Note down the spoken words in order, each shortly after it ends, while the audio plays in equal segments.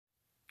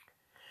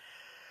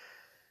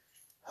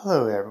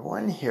Hello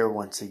everyone, here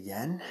once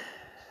again.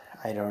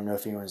 I don't know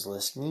if anyone's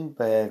listening,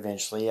 but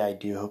eventually I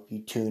do hope you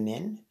tune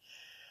in.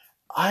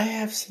 I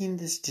have seen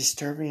this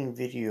disturbing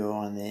video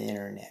on the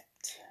internet.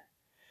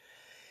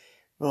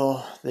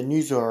 Well, the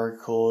news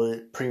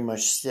article pretty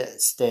much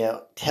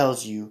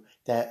tells you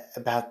that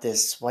about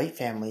this white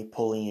family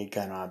pulling a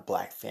gun on a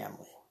black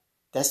family.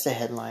 That's the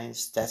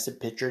headlines, that's the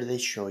picture they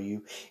show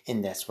you,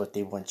 and that's what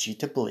they want you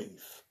to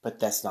believe. But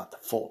that's not the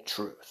full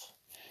truth.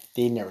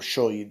 They never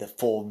show you the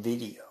full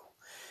video.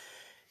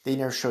 They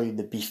never show you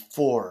the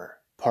before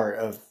part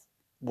of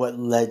what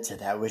led to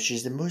that, which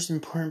is the most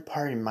important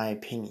part in my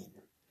opinion.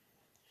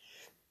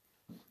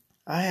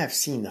 I have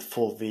seen the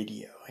full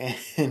video,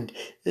 and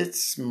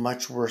it's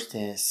much worse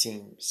than it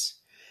seems.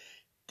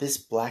 This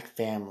black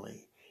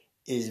family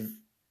is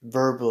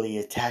verbally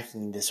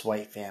attacking this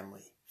white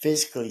family,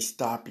 physically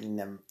stopping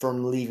them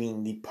from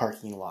leaving the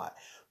parking lot,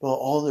 while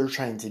all they're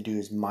trying to do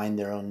is mind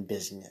their own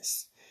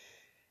business.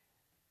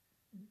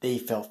 They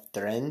felt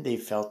threatened, they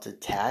felt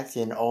attacked,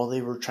 and all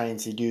they were trying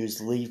to do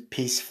is leave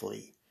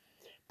peacefully.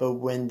 But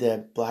when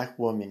the black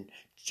woman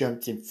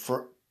jumped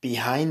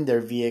behind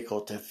their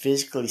vehicle to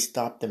physically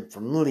stop them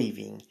from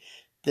leaving,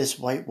 this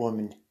white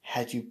woman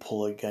had to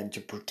pull a gun to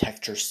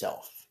protect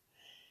herself.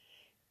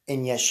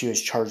 And yet she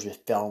was charged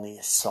with felony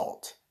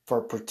assault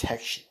for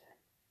protection.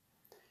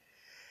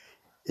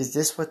 Is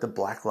this what the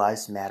Black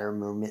Lives Matter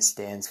movement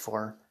stands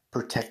for?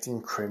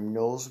 Protecting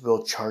criminals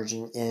while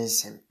charging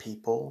innocent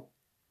people?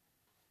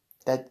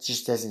 That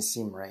just doesn't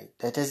seem right.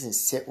 That doesn't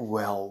sit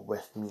well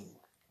with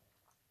me.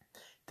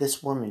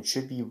 This woman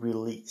should be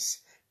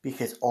released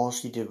because all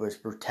she did was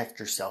protect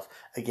herself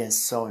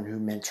against someone who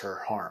meant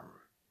her harm.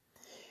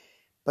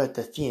 But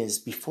the thing is,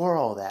 before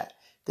all that,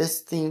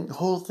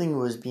 whole thing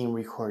was being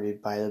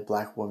recorded by the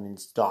black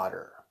woman's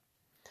daughter.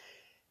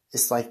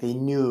 It's like they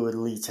knew it would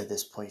lead to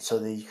this point, so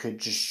they could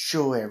just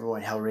show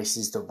everyone how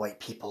racist the white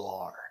people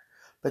are.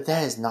 But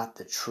that is not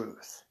the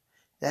truth.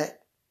 That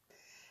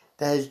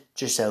is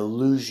just an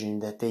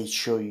illusion that they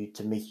show you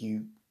to make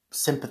you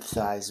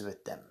sympathize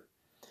with them.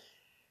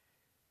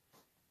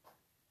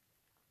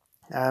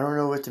 I don't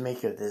know what to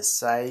make of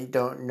this. I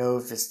don't know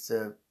if it's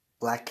the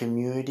black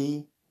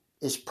community.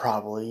 It's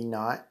probably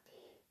not.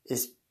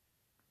 It's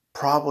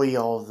probably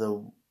all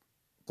the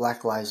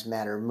Black Lives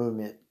Matter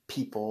movement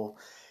people.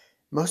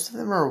 Most of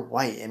them are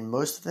white, and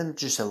most of them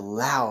just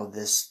allow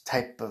this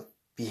type of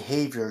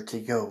behavior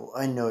to go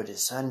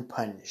unnoticed,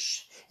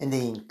 unpunished, and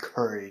they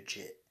encourage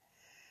it.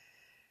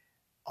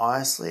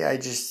 Honestly,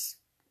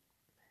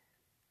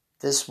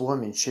 this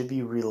woman should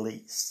be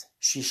released.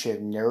 She should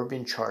have never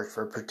been charged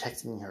for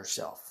protecting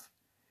herself.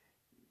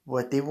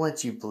 What they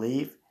want you to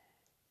believe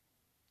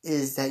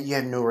is that you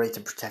have no right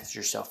to protect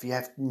yourself. You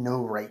have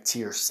no right to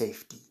your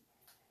safety.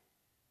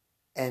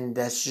 And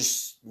that's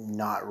just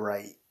not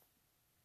right.